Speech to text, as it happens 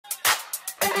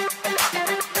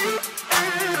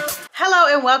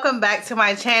Hello and welcome back to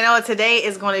my channel. Today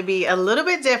is going to be a little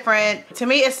bit different. To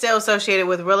me, it's still associated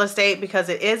with real estate because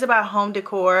it is about home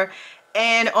decor.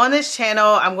 And on this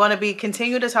channel, I'm going to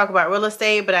continue to talk about real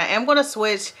estate, but I am going to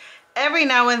switch every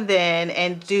now and then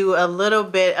and do a little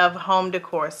bit of home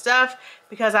decor stuff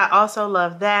because I also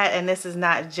love that, and this is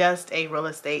not just a real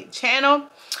estate channel.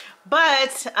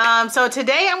 But so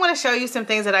today I'm going to show you some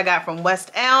things that I got from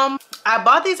West Elm. I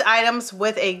bought these items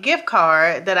with a gift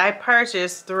card that I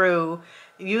purchased through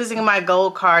using my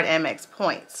gold card Amex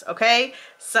points. Okay,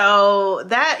 so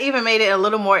that even made it a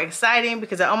little more exciting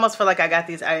because I almost feel like I got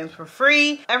these items for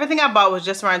free. Everything I bought was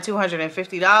just around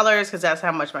 $250 because that's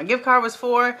how much my gift card was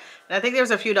for, and I think there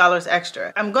was a few dollars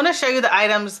extra. I'm going to show you the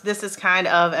items. This is kind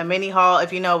of a mini haul.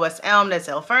 If you know West Elm, they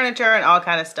sell furniture and all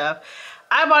kind of stuff.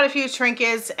 I bought a few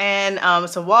trinkets and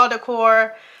some wall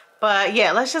decor. But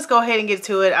yeah, let's just go ahead and get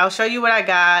to it. I'll show you what I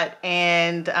got.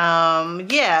 And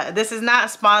yeah, this is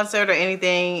not sponsored or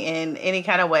anything in any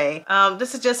kind of way.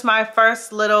 This is just my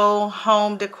first little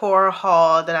home decor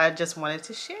haul that I just wanted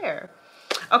to share.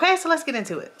 Okay, so let's get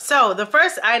into it. So the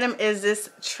first item is this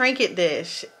trinket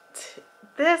dish.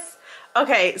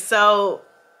 Okay, so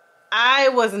I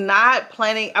was not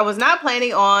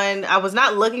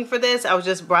looking for this. I was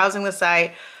just browsing the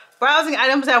site, browsing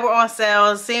items that were on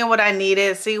sale, seeing what I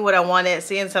needed, seeing what I wanted,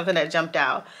 seeing something that jumped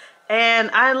out.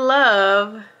 And I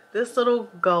love this little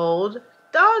gold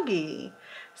doggy.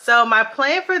 So my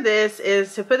plan for this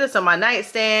is to put this on my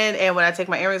nightstand, and when I take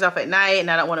my earrings off at night and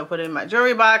I don't want to put it in my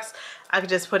jewelry box, I could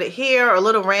just put it here, or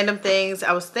little random things.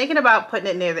 I was thinking about putting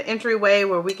it near the entryway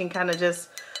where we can kind of just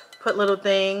put little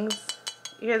things.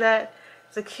 You hear that?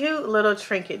 It's a cute little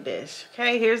trinket dish.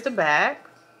 Okay, here's the back.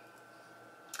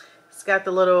 It's got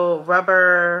the little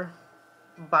rubber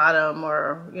bottom,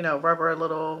 or you know, rubber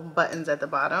little buttons at the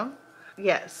bottom.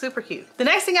 Yeah, super cute. The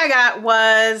next thing I got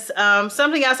was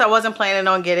something else I wasn't planning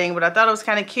on getting, but I thought it was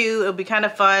kind of cute. It would be kind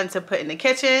of fun to put in the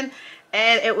kitchen.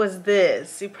 And it was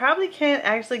this. You probably can't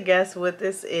actually guess what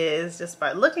this is just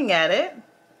by looking at it.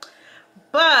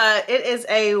 But it is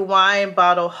a wine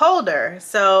bottle holder.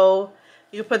 So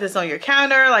you put this on your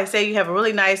counter, like say you have a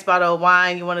really nice bottle of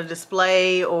wine you want to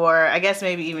display, or I guess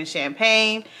maybe even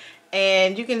champagne,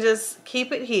 and you can just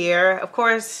keep it here. Of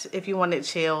course, if you want it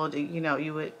chilled, you know,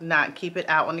 you would not keep it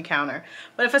out on the counter.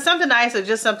 But if it's something nice or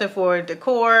just something for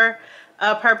decor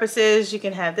purposes, you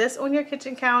can have this on your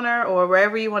kitchen counter or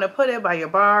wherever you want to put it, by your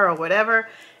bar or whatever,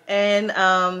 and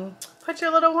put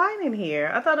your little wine in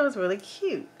here. I thought it was really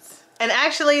cute. And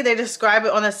actually, they describe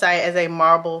it on the site as a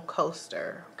marble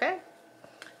coaster, okay?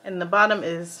 And the bottom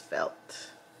is felt.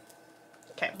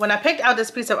 Okay, when I picked out this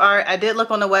piece of art, I did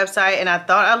look on the website and I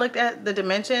thought I looked at the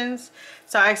dimensions.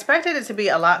 So I expected it to be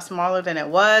a lot smaller than it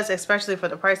was, especially for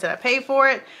the price that I paid for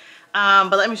it.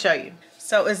 But let me show you.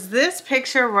 So it's this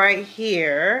picture right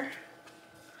here.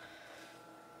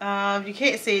 You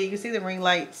can't see, you can see the ring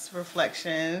lights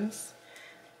reflections.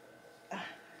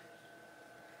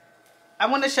 I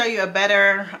want to show you a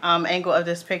better angle of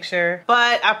this picture,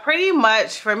 but I pretty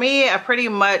much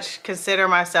consider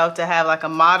myself to have like a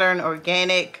modern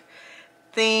organic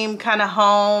theme kind of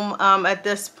home at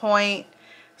this point.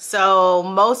 So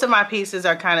most of my pieces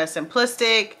are kind of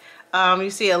simplistic. You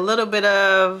see a little bit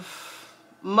of,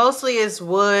 mostly is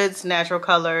woods, natural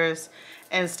colors,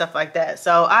 and stuff like that.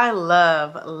 So I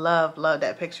love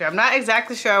that picture. I'm not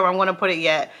exactly sure where I'm going to put it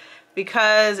yet,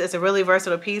 because it's a really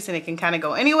versatile piece and it can kind of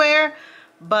go anywhere.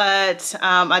 But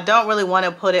I don't really want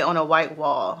to put it on a white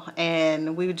wall.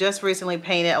 And we just recently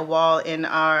painted a wall in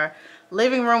our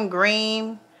living room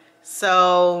green,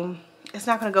 so it's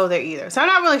not going to go there either. So I'm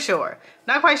not really sure.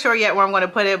 Not quite sure yet where I'm going to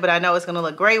put it, but I know it's going to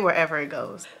look great wherever it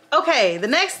goes. Okay, the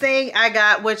next thing I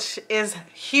got, which is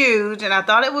huge, and I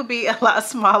thought it would be a lot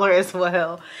smaller as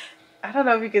well. I don't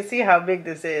know if you can see how big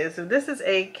this is. So this is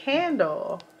a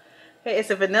candle. Okay,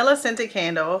 it's a vanilla scented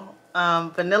candle,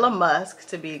 vanilla musk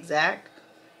to be exact.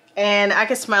 And I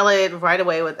can smell it right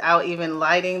away without even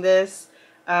lighting this.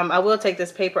 I will take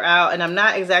this paper out, and I'm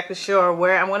not exactly sure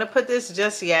where I'm going to put this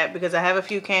just yet because I have a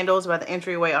few candles by the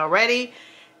entryway already,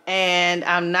 and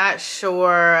I'm not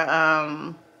sure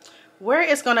where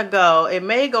it's going to go. It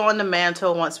may go on the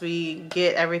mantle once we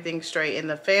get everything straight in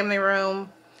the family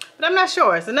room, but I'm not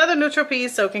sure. It's another neutral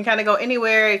piece, so it can kind of go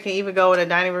anywhere. It can even go on a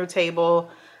dining room table.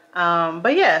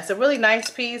 But yeah, it's a really nice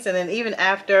piece, and then even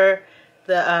after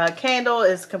the candle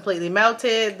is completely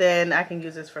melted, then I can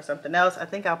use this for something else. I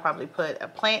think I'll probably put a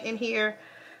plant in here.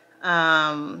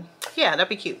 Yeah, that'd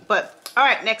be cute. But all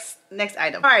right, next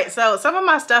item. All right, so some of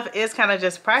my stuff is kind of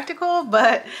just practical,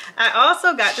 but I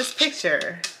also got this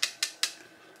picture.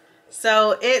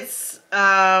 So it's,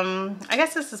 I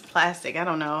guess this is plastic. I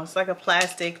don't know. It's like a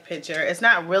plastic pitcher. It's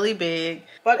not really big,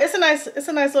 but it's a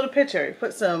nice little pitcher. You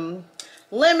put some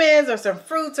lemons or some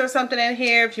fruits or something in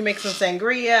here. If you make some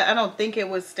sangria, I don't think it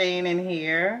was staying in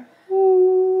here.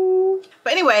 Ooh.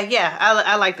 But anyway, yeah,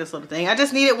 I like this little thing. I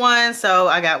just needed one, so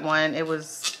I got one. It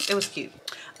was cute.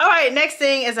 All right, next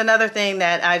thing is another thing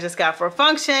that I just got for a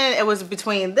function. It was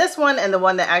between this one and the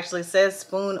one that actually says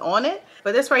spoon on it.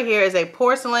 But this right here is a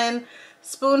porcelain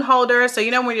spoon holder. So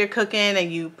you know when you're cooking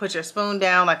and you put your spoon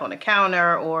down like on the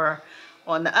counter or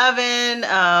on the oven.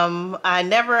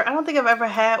 I don't think I've ever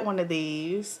had one of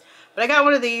these. But I got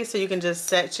one of these so you can just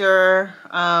set your,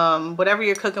 whatever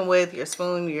you're cooking with, your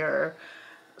spoon, your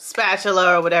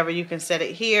spatula or whatever, you can set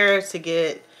it here to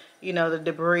get, you know, the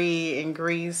debris and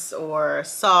grease or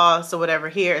sauce or whatever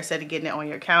here instead of getting it on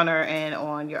your counter and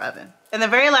on your oven. And the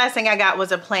very last thing I got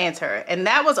was a planter, and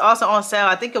that was also on sale.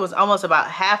 I think it was almost about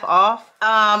half off.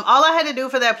 All I had to do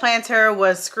for that planter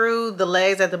was screw the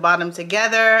legs at the bottom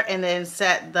together and then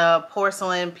set the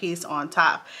porcelain piece on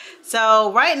top.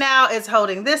 So right now it's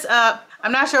holding this up.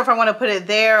 I'm not sure if I want to put it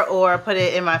there or put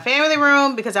it in my family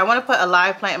room because I want to put a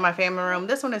live plant in my family room.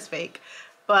 This one is fake,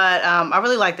 but I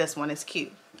really like this one. It's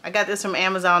cute. I got this from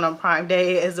Amazon on Prime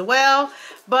Day as well.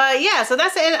 But yeah, so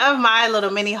that's the end of my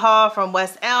little mini haul from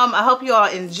West Elm. I hope you all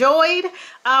enjoyed.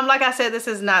 Like I said, this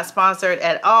is not sponsored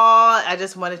at all. I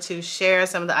just wanted to share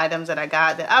some of the items that I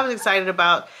got that I was excited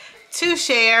about to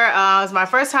share. It was my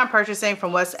first time purchasing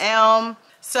from West Elm.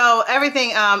 So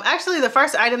everything, actually the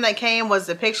first item that came was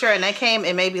the picture, and that came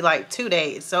in maybe like 2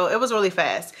 days. So it was really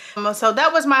fast. So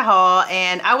that was my haul,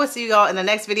 and I will see you all in the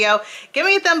next video. Give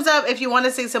me a thumbs up if you want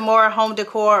to see some more home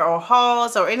decor or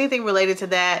hauls or anything related to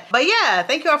that. But yeah,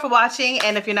 thank you all for watching.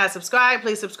 And if you're not subscribed,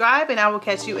 please subscribe, and I will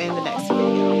catch you in the next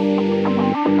video.